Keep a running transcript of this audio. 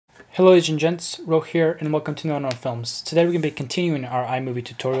Hello ladies and gents, Ro here and welcome to NOandROfilms. Today we're going to be continuing our iMovie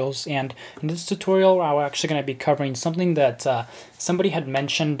tutorials, and in this tutorial we're actually going to be covering something that somebody had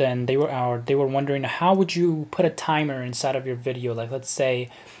mentioned, and they were wondering how would you put a timer inside of your video. Like, let's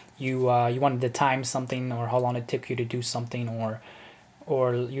say you wanted to time something, or how long it took you to do something, or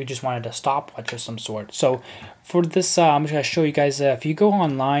you just wanted a stopwatch of some sort. So for this, I'm just going to show you guys, if you go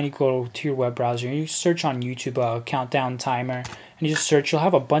online, you go to your web browser, and you search on YouTube countdown timer, and you just search, you'll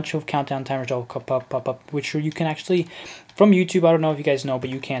have a bunch of countdown timers that will pop up, which you can actually, from YouTube, I don't know if you guys know, but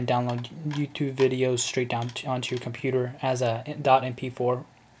you can download YouTube videos straight down onto your computer as a .mp4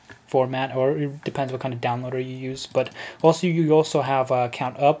 format, or it depends what kind of downloader you use. But also you also have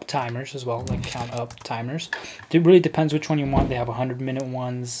count up timers as well, like count up timers. It really depends which one you want. They have 100-minute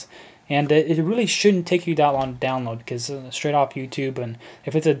ones, and it really shouldn't take you that long to download, because straight off YouTube, and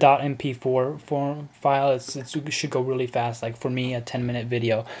if it's a .mp4 form file, it should go really fast. Like for me, a 10-minute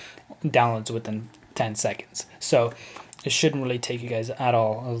video downloads within 10 seconds, so it shouldn't really take you guys at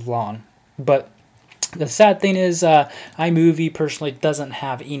all as long. But the sad thing is, iMovie personally doesn't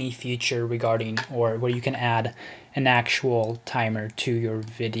have any feature regarding, or where you can add an actual timer to your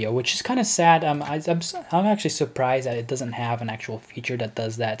video, which is kind of sad. I'm actually surprised that it doesn't have an actual feature that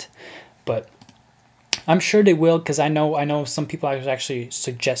does that, but I'm sure they will, because I know some people actually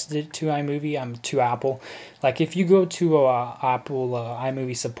suggested it to iMovie, to Apple. Like if you go to Apple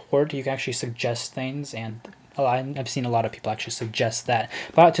iMovie support, you can actually suggest things, and I've seen a lot of people actually suggest that.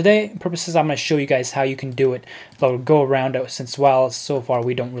 But today purposes, I'm going to show you guys how you can do it. I'll go around it, since so far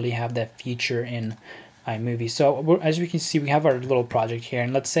we don't really have that feature in iMovie. So as we can see, we have our little project here,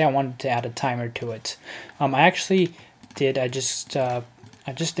 and let's say I wanted to add a timer to it. I actually did. I just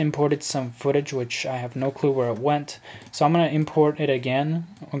imported some footage, which I have no clue where it went. So I'm going to import it again.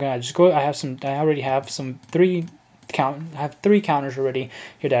 I'm going to just go. I already have three counters already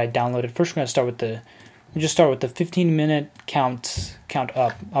here that I downloaded. First, we're going to start with we just start with the 15-minute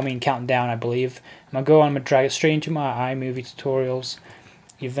countdown, I believe. I'm going to drag it straight into my iMovie tutorials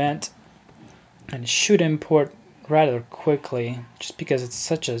event, and it should import rather quickly, just because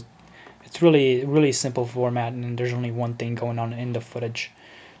it's really simple format, and there's only one thing going on in the footage.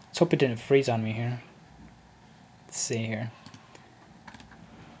 Let's hope it didn't freeze on me here. Let's see here.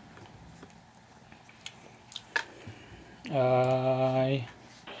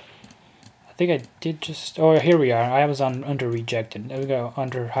 I think I did just, oh, here we are. I was on under rejected. There we go,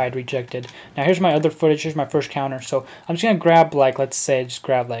 under hide rejected. Now here's my other footage. Here's my first counter. So I'm just gonna grab, like, let's say just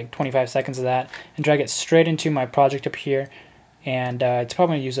grab like 25 seconds of that and drag it straight into my project up here. And it's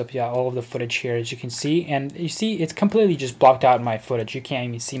probably going to use up all of the footage here, as you can see. And you see, it's completely just blocked out in my footage. You can't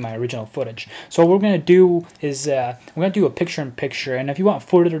even see my original footage. So what we're going to do is we're going to do a picture-in-picture. And if you want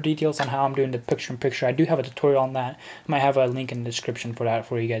further details on how I'm doing the picture-in-picture, I do have a tutorial on that. I might have a link in the description for that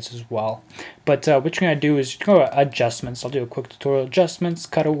for you guys as well. But what you're going to do is go to adjustments. I'll do a quick tutorial. Adjustments,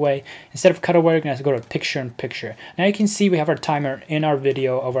 cutaway. Instead of cutaway, you're going to go to picture-in-picture. Now you can see we have our timer in our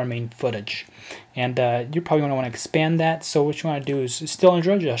video of our main footage. And you're probably going to want to expand that. So what you want to do is, still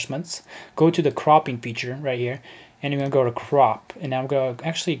under adjustments, go to the cropping feature right here, and you're going to go to crop. And I'm going to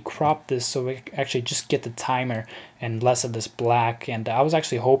actually crop this so we actually just get the timer and less of this black. And I was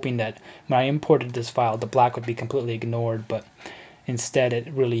actually hoping that when I imported this file, the black would be completely ignored, but instead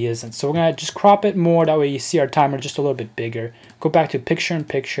it really isn't. So we're going to just crop it more, that way you see our timer just a little bit bigger. Go back to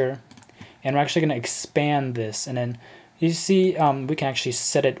picture-in-picture, and we're actually going to expand this, and then you see, we can actually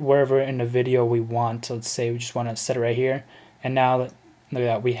set it wherever in the video we want. So let's say we just want to set it right here. And now, look at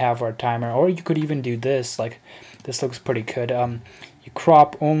that, we have our timer. Or you could even do this. Like, this looks pretty good. You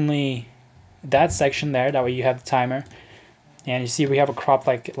crop only that section there. That way you have the timer. And you see we have a crop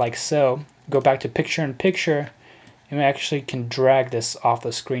like so. Go back to picture-in-picture. And we actually can drag this off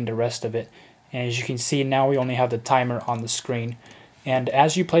the screen, the rest of it. And as you can see, now we only have the timer on the screen. And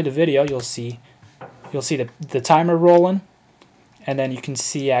as you play the video, you'll see the timer rolling, and then you can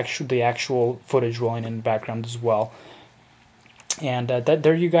see the actual footage rolling in the background as well. And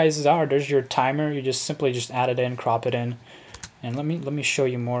there you guys are. There's your timer. You just simply add it in, crop it in. And let me show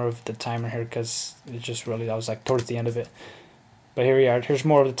you more of the timer here, because it just really, that was like towards the end of it. But here we are. Here's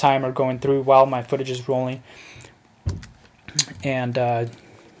more of the timer going through while my footage is rolling. And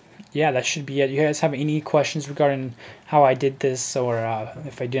yeah, that should be it. You guys have any questions regarding how I did this, or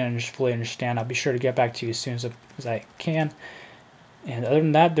if I didn't fully understand, I'll be sure to get back to you as soon as I can. And other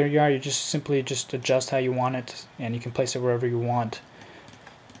than that, there you are. You just simply adjust how you want it, and you can place it wherever you want.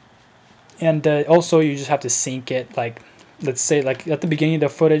 And also, you just have to sync it. Like, let's say, like at the beginning of the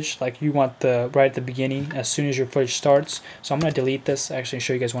footage, like you want right at the beginning, as soon as your footage starts. So I'm going to delete this. Actually,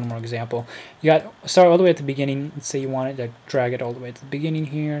 show you guys one more example. You got start all the way at the beginning. Let's say you want it, like drag it all the way to the beginning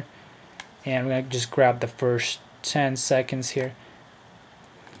here. and we're going to just grab the first 10 seconds here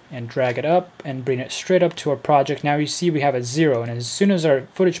and drag it up and bring it straight up to our project. Now you see we have a 0, and as soon as our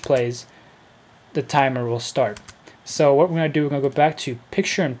footage plays, the timer will start. So what we're going to do, we're going to go back to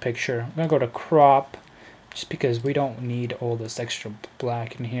picture in picture. I'm going to go to crop, just because we don't need all this extra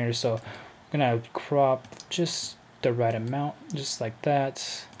black in here. So I'm going to crop just the right amount, just like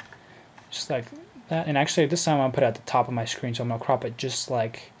that. Just like that. And actually this time I'm going to put it at the top of my screen, so I'm going to crop it just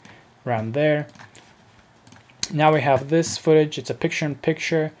like around there. Now we have this footage. It's a picture in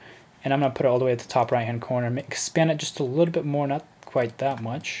picture, and I'm going to put it all the way at the top right hand corner. Expand it just a little bit more, not quite that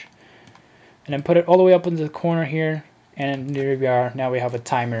much. And then put it all the way up into the corner here, and there we are. Now we have a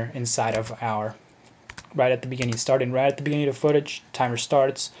timer inside of our, right at the beginning, starting right at the beginning of the footage. Timer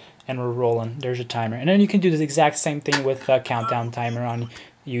starts and we're rolling. There's a timer. And then you can do the exact same thing with a countdown timer on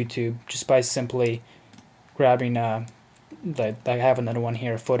YouTube, just by simply grabbing I have another one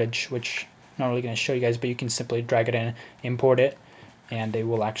here, footage, which I'm not really going to show you guys, but you can simply drag it in, import it, and it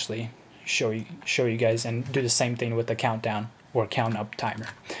will actually show you guys, and do the same thing with the countdown or count up timer.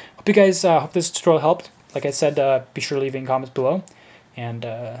 Hope you guys, hope this tutorial helped. Like I said, be sure to leave in comments below, and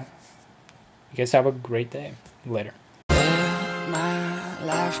you guys have a great day. Later. Let my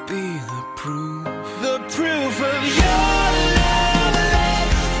life be the proof